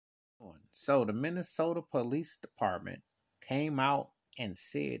So the Minnesota Police Department came out and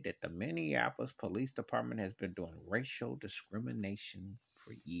said that the Minneapolis Police Department has been doing racial discrimination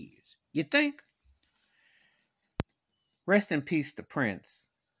for years. You think? Rest in peace to Prince.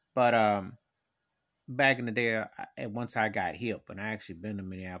 But back in the day, once I got hip, and I actually been to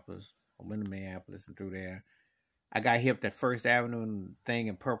Minneapolis, I went to Minneapolis and through there, I got hip that First Avenue thing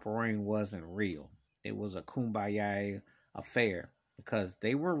in Purple Rain wasn't real. It was a kumbaya affair because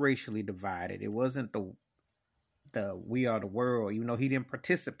they were racially divided. It wasn't the We Are the World, even though he didn't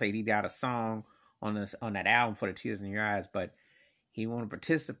participate. He got a song on that album for the Tears in Your Eyes, but he wanted to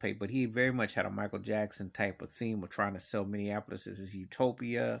participate. But he very much had a Michael Jackson type of theme of trying to sell Minneapolis as this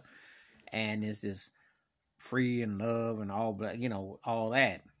utopia and is this free and love and all, all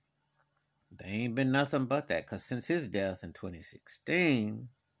that. There ain't been nothing but that, because since his death in 2016,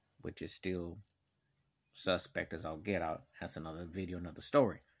 which is still suspect as I'll get out, that's another video, another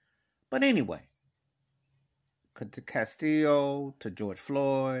story. But anyway, to Castillo, to George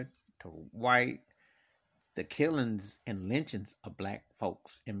Floyd, to White, the killings and lynchings of black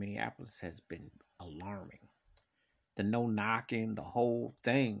folks in Minneapolis has been alarming. The no knocking, the whole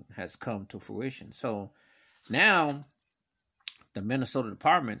thing has come to fruition. So now the Minnesota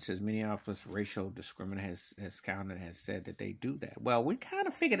Department says Minneapolis racial discrimination has said that they do that. Well, we kind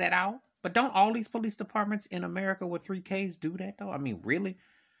of figured that out. But don't all these police departments in America with 3Ks do that, though? I mean, really?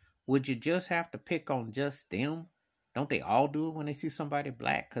 Would you just have to pick on just them? Don't they all do it when they see somebody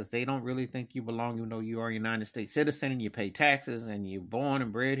black? Because they don't really think you belong, even though you are a United States citizen and you pay taxes and you're born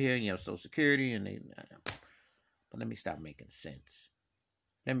and bred here and you have Social Security. But let me stop making sense.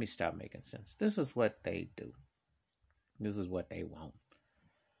 This is what they do. This is what they want.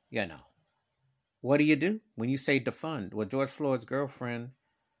 What do you do when you say defund? Well, George Floyd's girlfriend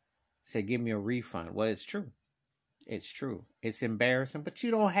said, give me a refund. Well, it's true. It's true. It's embarrassing, but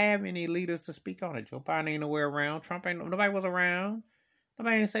you don't have any leaders to speak on it. Joe Biden ain't nowhere around. Trump ain't, nobody was around.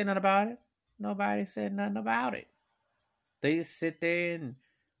 Nobody ain't say nothing about it. Nobody said nothing about it. They just sit there and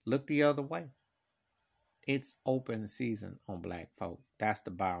look the other way. It's open season on black folk. That's the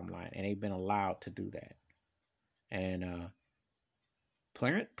bottom line. And they've been allowed to do that. And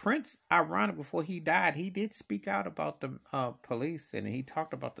Prince, ironic, before he died, he did speak out about the police, and he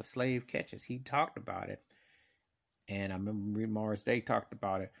talked about the slave catchers. He talked about it. And I remember reading Morris Day talked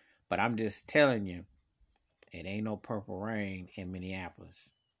about it. But I'm just telling you, it ain't no purple rain in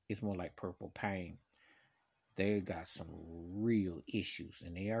Minneapolis. It's more like purple pain. They got some real issues.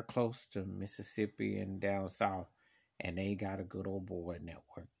 And they are close to Mississippi and down south. And they got a good old boy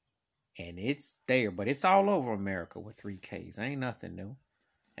network. And it's there. But it's all over America with 3Ks. Ain't nothing new.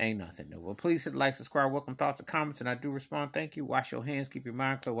 Well, please hit like, subscribe, welcome thoughts and comments. And I do respond. Thank you. Wash your hands. Keep your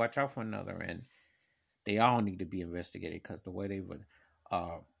mind clear. Watch out for another. And they all need to be investigated, because the way they would,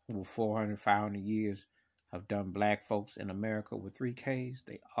 over 400, 500 years have done black folks in America with 3Ks,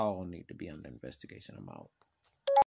 they all need to be under investigation. I'm out.